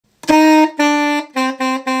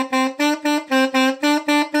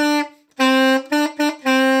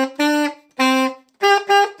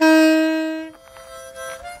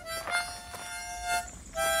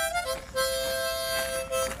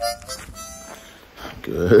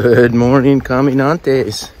Good morning,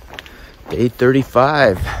 Caminantes. Day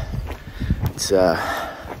 35. It's the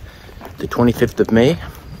 25th of May.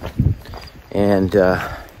 And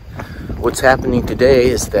what's happening today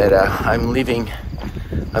is that I'm leaving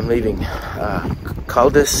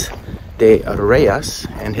Caldas de Reyes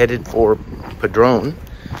and headed for Padron.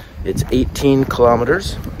 It's 18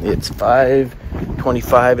 kilometers. It's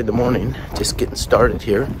 5:25 in the morning, just getting started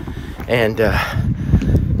here. And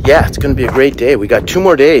yeah, it's going to be a great day. We got 2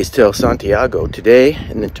 more days till Santiago today,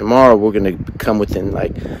 and then tomorrow we're going to come within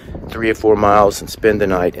like 3 or 4 miles and spend the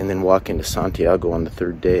night, and then walk into Santiago on the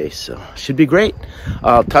 3rd day. So should be great.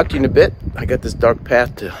 I'll talk to you in a bit. I got this dark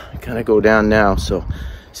path to kind of go down now, so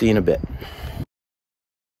see you in a bit.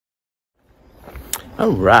 All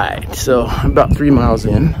right, so I'm about 3 miles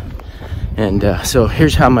in, and so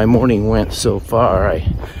here's how my morning went so far.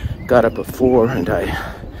 I got up at 4 and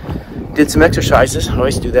I did some exercises. I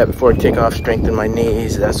always do that before I take off, strengthen my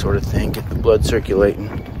knees, that sort of thing, get the blood circulating.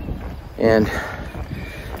 And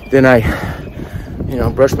then I,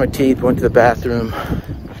 brushed my teeth, went to the bathroom.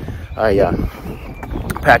 I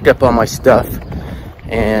packed up all my stuff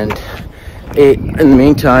and ate. In the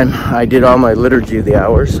meantime, I did all my liturgy of the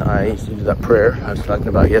hours. I did that prayer I was talking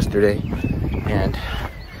about yesterday.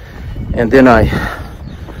 And then I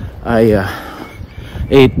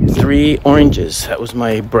ate 3 oranges. That was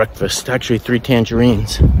my breakfast. Actually 3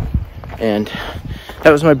 tangerines, and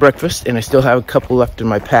that was my breakfast. And I still have a couple left in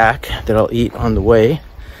my pack that I'll eat on the way,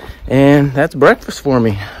 and that's breakfast for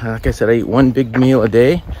me. Like I said, I eat 1 big meal a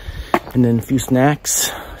day and then a few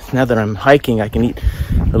snacks. Now that I'm hiking, I can eat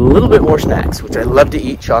a little bit more snacks, which I love to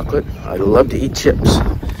eat. Chocolate, I love to eat chips,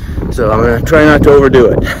 so I'm gonna try not to overdo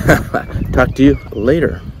it. Talk to you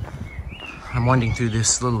later. I'm wandering through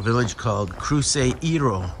this little village called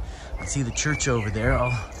Cruzeiro. I see the church over there,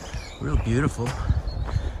 all real beautiful.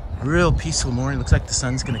 Real peaceful morning. Looks like the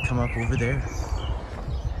sun's gonna come up over there.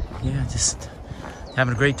 Yeah, just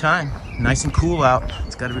having a great time. Nice and cool out.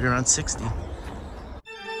 It's gotta be around 60.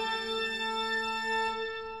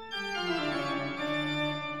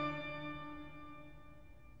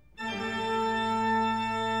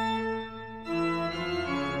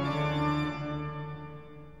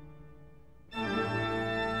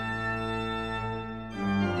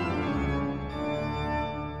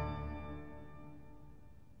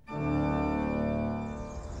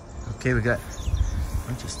 Okay, we got a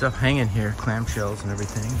bunch of stuff hanging here, clamshells and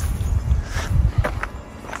everything.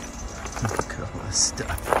 Look at all this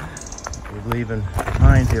stuff we're leaving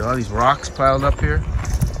behind here. All these rocks piled up here.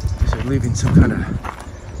 These are leaving some kind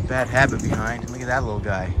of bad habit behind. Look at that little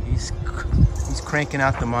guy. He's cranking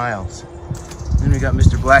out the miles. Then we got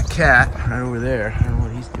Mr. Black Cat right over there. I don't know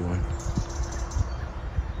what he's doing.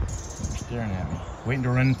 He's staring at me, waiting to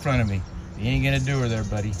run in front of me. He ain't gonna do her there,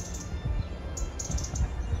 buddy.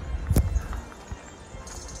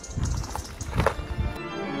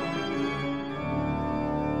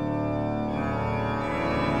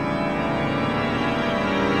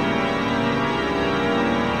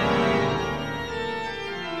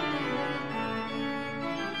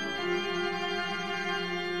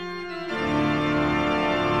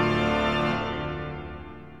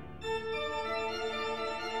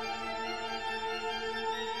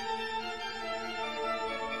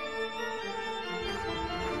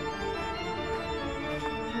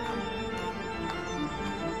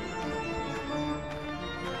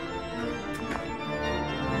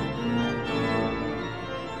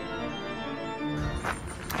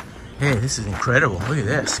 Hey, this is incredible. Look at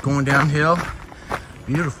this, going downhill.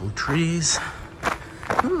 Beautiful trees.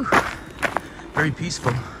 Whew. Very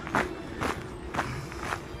peaceful.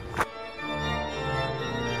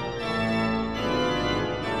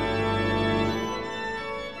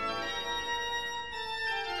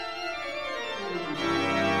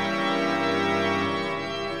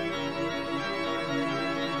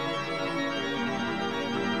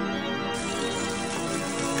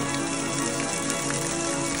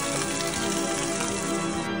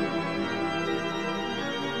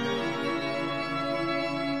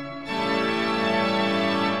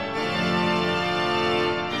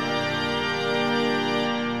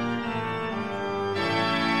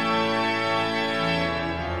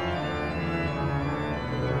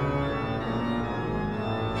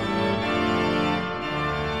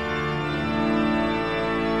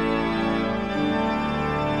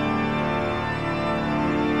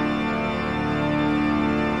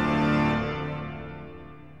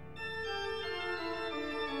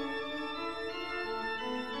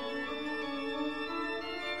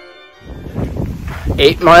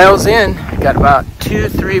 Eight miles in, got about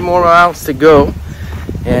 2-3 more miles to go,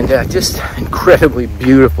 and just incredibly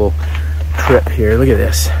beautiful trip here. Look at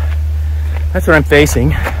this. That's what I'm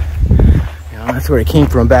facing. You know, that's where I came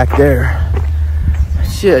from back there.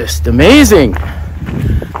 It's just amazing.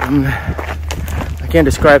 I can't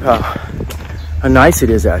describe how nice it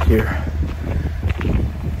is out here.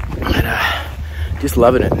 And just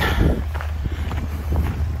loving it.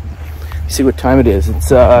 See what time it is. It's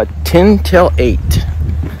 10 till 8.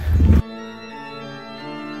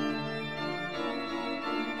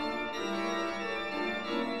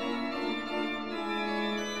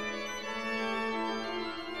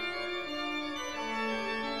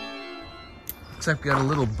 Looks like we got a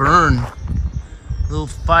little burn, a little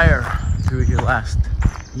fire through here last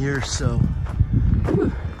year or so.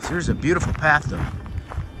 So here's a beautiful path though.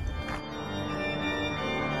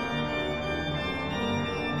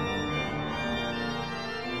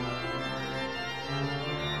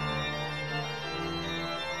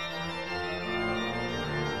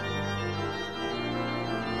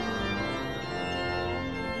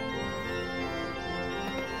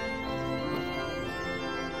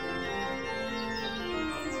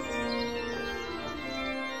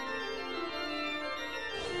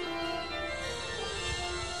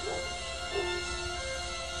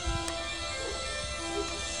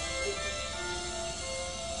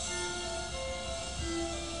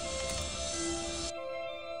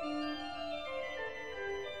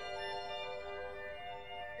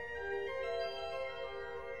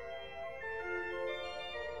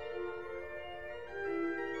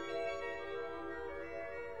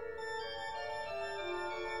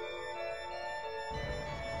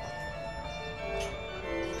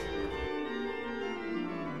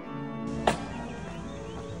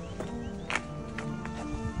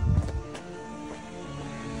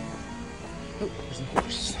 Oh, there's a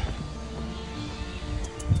horse.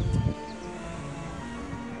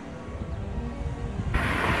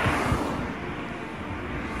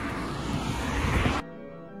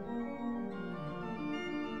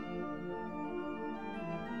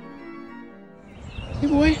 Hey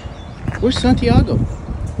boy, where's Santiago?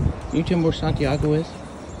 Can you tell me where Santiago is?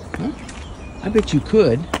 Huh? I bet you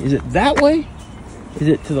could. Is it that way? Is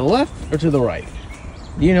it to the left or to the right?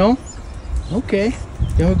 Do you know? Okay.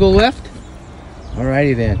 You want to go left?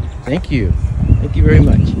 Alrighty then. Thank you. Thank you very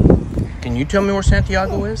much. Can you tell me where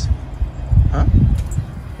Santiago is? Huh?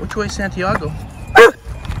 Which way is Santiago? Huh?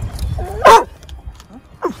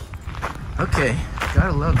 Okay.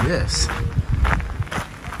 Gotta love this.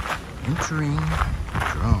 Entering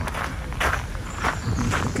Padron.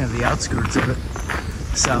 Kind of the outskirts of it.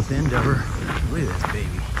 South end of her. Look at this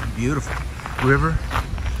baby. Beautiful. River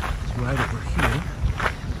is right over here.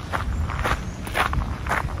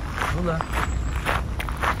 Hold on.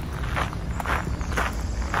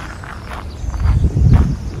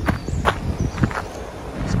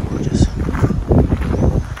 It's gorgeous.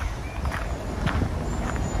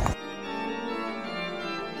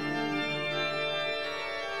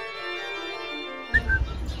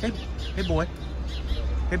 Hey boy.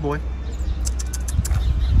 Hey boy.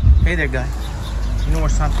 Hey there, guy. You know where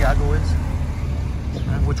Santiago is?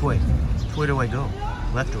 Which way? Which way do I go?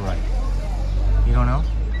 Left or right? You don't know?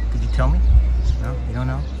 Could you tell me? No? You don't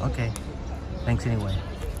know? Okay. Thanks anyway.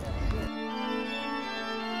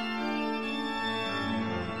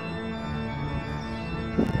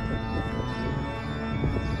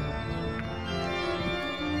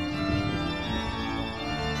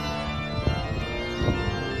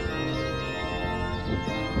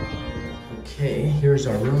 Okay, here's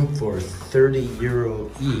our room for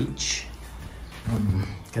 €30 each.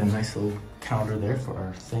 Got a nice little counter there for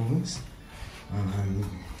our things.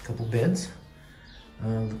 A couple beds.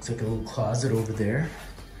 Looks like a little closet over there.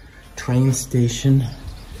 Train station.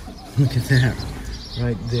 Look at that,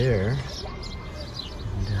 right there.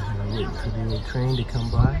 And waiting for the little train to come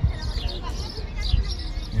by.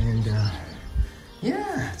 And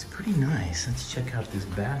yeah, it's pretty nice. Let's check out this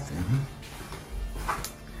bathroom.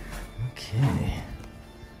 Okay.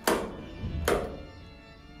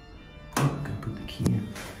 Put the key in.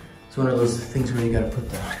 It's one of those things where you gotta put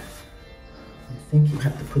the, I think you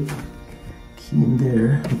have to put the key in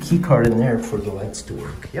there, the key card in there for the lights to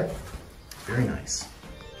work. Yep, very nice.